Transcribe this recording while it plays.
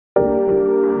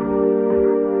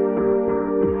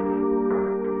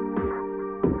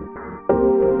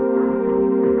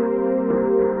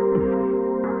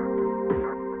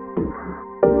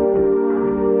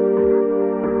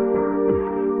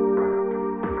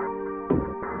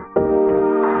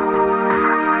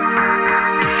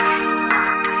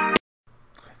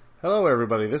Hello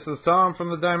everybody, this is Tom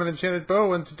from the Diamond Enchanted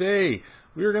Bow, and today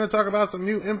we are going to talk about some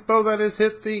new info that has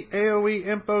hit the AoE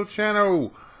info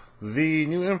channel. The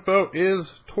new info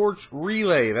is Torch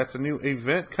Relay. That's a new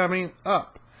event coming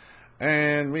up.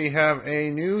 And we have a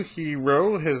new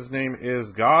hero. His name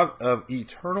is God of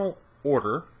Eternal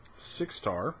Order,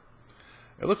 6-star.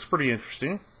 It looks pretty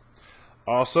interesting.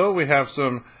 Also, we have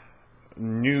some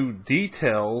new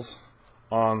details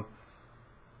on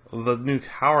the new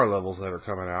tower levels that are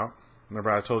coming out. Remember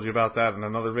I told you about that in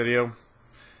another video?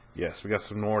 Yes, we got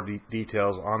some more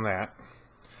details on that.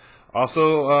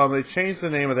 Also, they changed the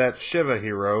name of that Shiva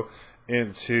hero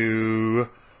into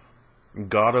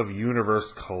God of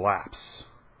Universe Collapse.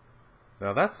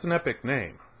 Now that's an epic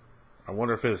name. I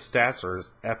wonder if his stats are as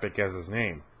epic as his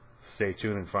name. Stay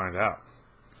tuned and find out.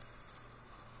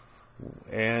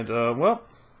 And, well,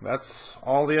 that's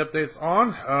all the updates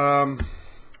on.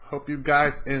 Hope you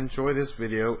guys enjoy this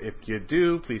video. If you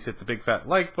do, please hit the big fat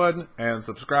like button and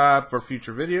subscribe for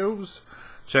future videos.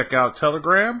 Check out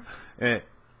Telegram and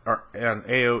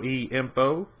AoE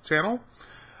info channel.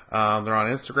 They're on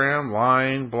Instagram,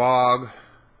 Line, blog,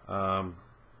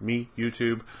 me,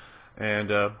 YouTube,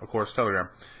 and of course Telegram.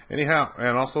 Anyhow,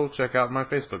 and also check out my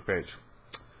Facebook page.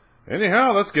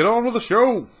 Anyhow, let's get on with the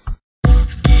show.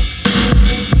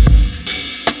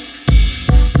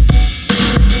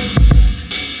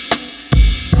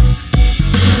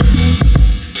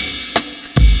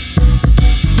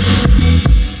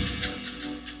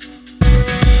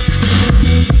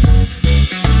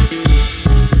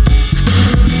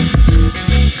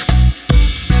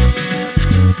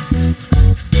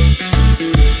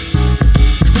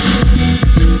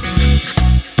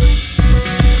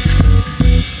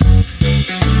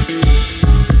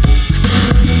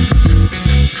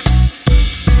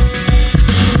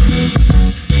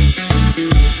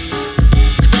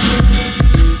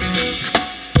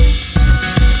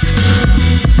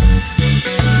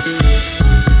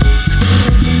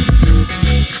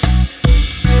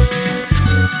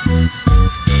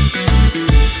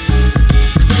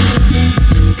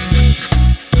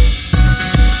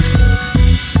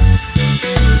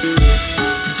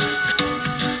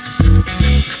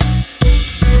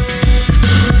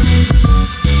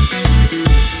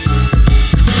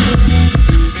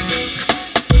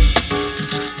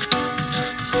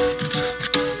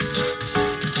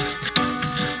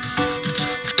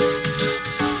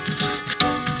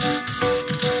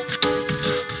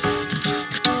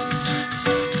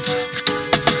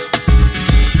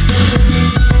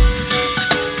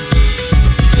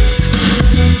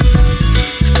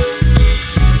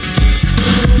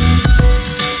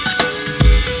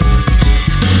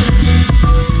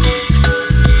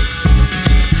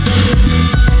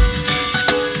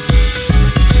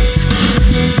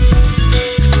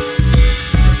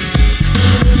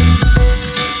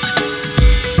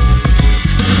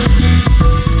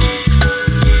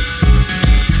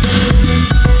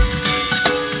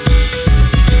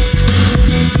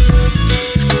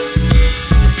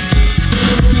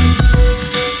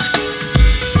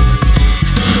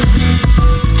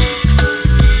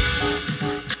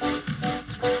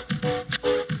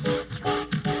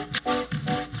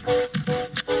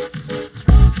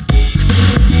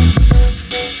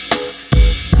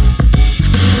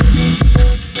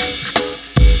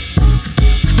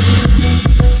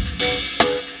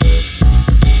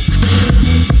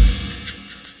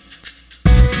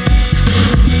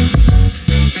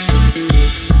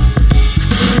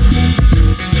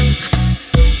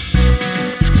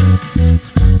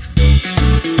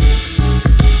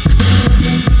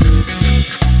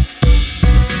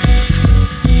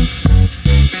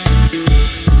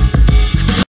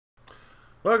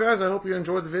 Well guys, I hope you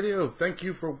enjoyed the video. Thank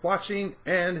you for watching,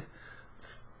 and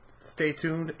stay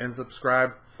tuned and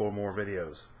subscribe for more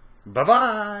videos.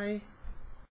 Bye-bye!